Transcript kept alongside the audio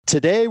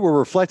Today, we're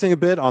reflecting a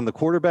bit on the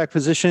quarterback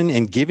position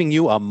and giving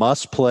you a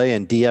must-play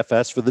in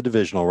DFS for the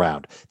divisional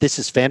round. This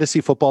is Fantasy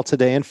Football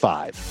Today in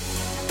 5.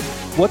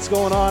 What's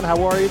going on?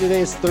 How are you? Today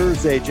is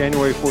Thursday,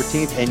 January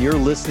 14th, and you're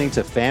listening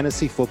to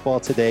Fantasy Football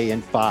Today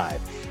in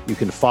 5. You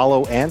can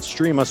follow and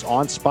stream us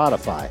on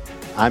Spotify.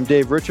 I'm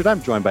Dave Richard.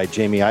 I'm joined by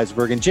Jamie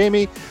Eisberg. And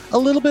Jamie, a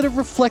little bit of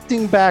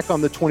reflecting back on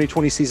the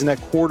 2020 season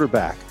at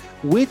quarterback.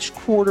 Which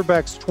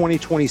quarterback's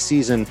 2020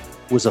 season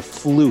was a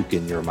fluke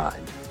in your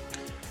mind?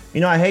 You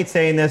know, I hate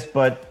saying this,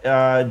 but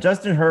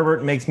Justin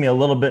Herbert makes me a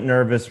little bit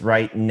nervous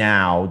right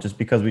now just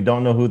because we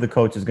don't know who the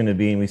coach is going to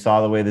be, and we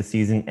saw the way the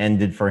season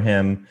ended for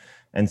him.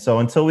 And so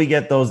until we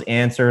get those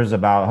answers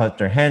about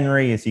Hunter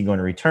Henry, is he going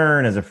to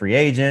return as a free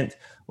agent?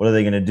 What are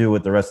they going to do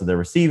with the rest of their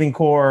receiving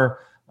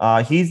core?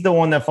 He's the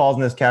one that falls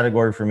in this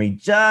category for me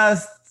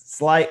just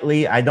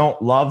slightly. I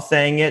don't love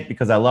saying it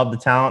because I love the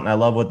talent and I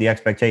love what the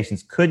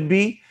expectations could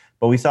be.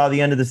 But we saw the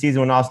end of the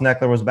season when Austin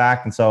Ekeler was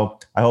back. And so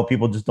I hope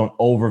people just don't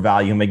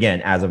overvalue him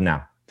again as of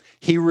now.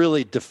 He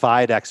really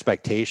defied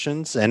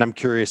expectations, and I'm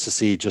curious to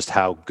see just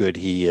how good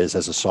he is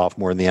as a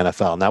sophomore in the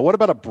NFL. Now, what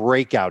about a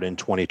breakout in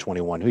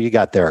 2021? Who you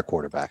got there at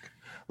quarterback?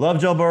 Love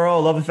Joe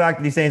Burrow. Love the fact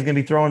that he's saying he's going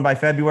to be throwing by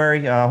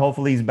February.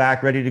 Hopefully he's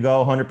back ready to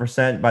go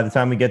 100% by the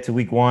time we get to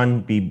week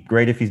one. Be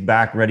great if he's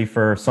back ready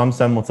for some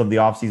semblance of the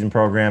offseason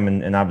program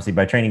and obviously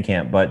by training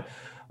camp. But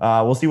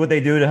we'll see what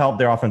they do to help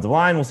their offensive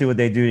line. We'll see what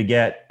they do to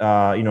get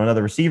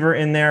another receiver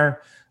in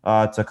there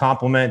to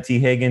complement T.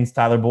 Higgins,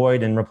 Tyler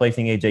Boyd, and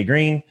replacing A.J.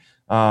 Green.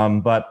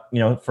 But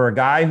for a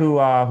guy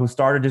who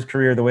started his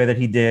career the way that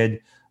he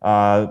did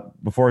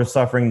before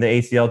suffering the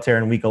ACL tear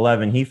in Week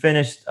 11, he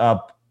finished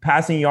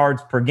passing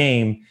yards per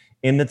game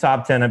in the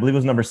top 10. I believe it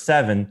was number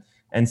 7.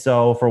 And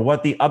so for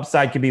what the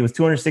upside could be, was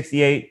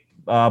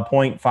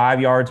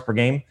 268.5 yards per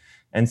game.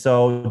 And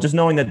so just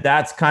knowing that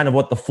that's kind of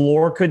what the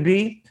floor could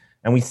be,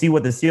 and we see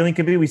what the ceiling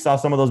could be. We saw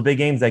some of those big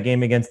games, that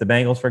game against the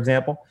Bengals, for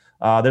example.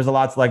 There's a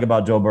lot to like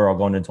about Joe Burrow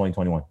going into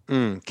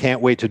 2021.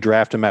 Can't wait to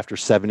draft him after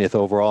 70th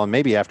overall and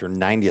maybe after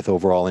 90th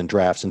overall in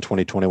drafts in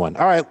 2021.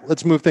 All right,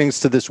 let's move things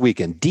to this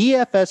weekend.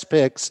 DFS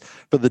picks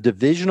for the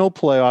divisional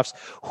playoffs.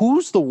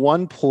 Who's the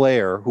one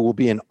player who will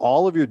be in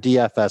all of your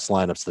DFS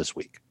lineups this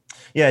week?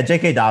 Yeah,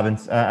 J.K.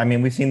 Dobbins.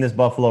 We've seen this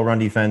Buffalo run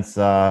defense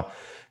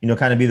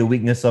kind of be the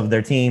weakness of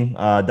their team.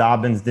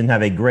 Dobbins didn't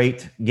have a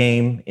great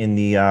game in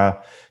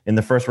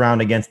the first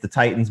round against the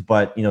Titans,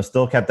 but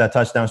still kept that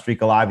touchdown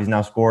streak alive. He's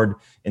now scored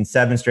in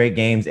 7 straight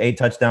games, 8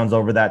 touchdowns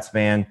over that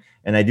span,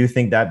 and I do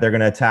think that they're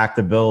going to attack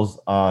the Bills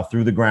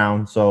through the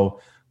ground. So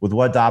with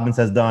what Dobbins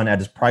has done at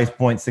his price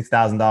point,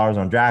 $6,000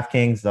 on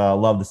DraftKings,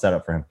 love the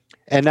setup for him.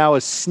 And now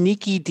a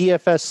sneaky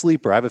DFS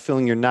sleeper. I have a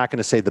feeling you're not going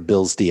to say the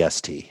Bills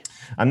DST.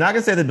 I'm not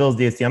going to say the Bills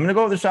DST. I'm going to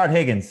go with Rashard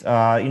Higgins.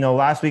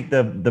 Last week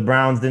the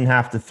Browns didn't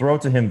have to throw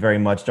to him very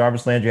much.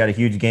 Jarvis Landry had a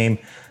huge game.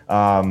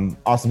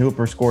 Austin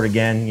Hooper scored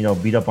again,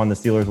 beat up on the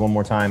Steelers one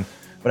more time.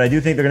 But I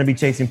do think they're going to be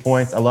chasing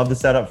points. I love the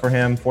setup for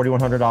him,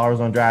 $4,100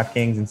 on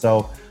DraftKings. And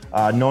so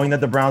knowing that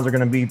the Browns are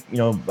going to be,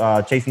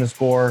 chasing the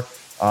score,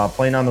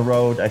 playing on the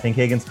road, I think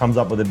Higgins comes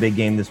up with a big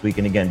game this week.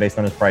 And again, based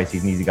on his price,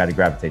 he's an easy guy to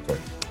gravitate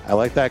toward. I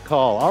like that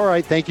call. All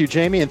right. Thank you,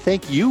 Jamie. And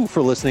thank you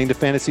for listening to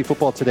Fantasy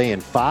Football Today in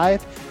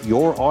 5,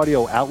 your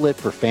audio outlet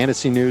for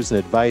fantasy news and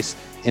advice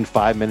in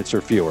 5 minutes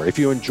or fewer. If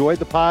you enjoyed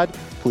the pod,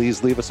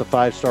 please leave us a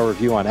 5-star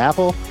review on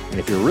Apple. And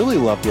if you really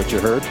loved what you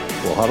heard,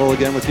 we'll huddle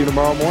again with you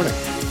tomorrow morning.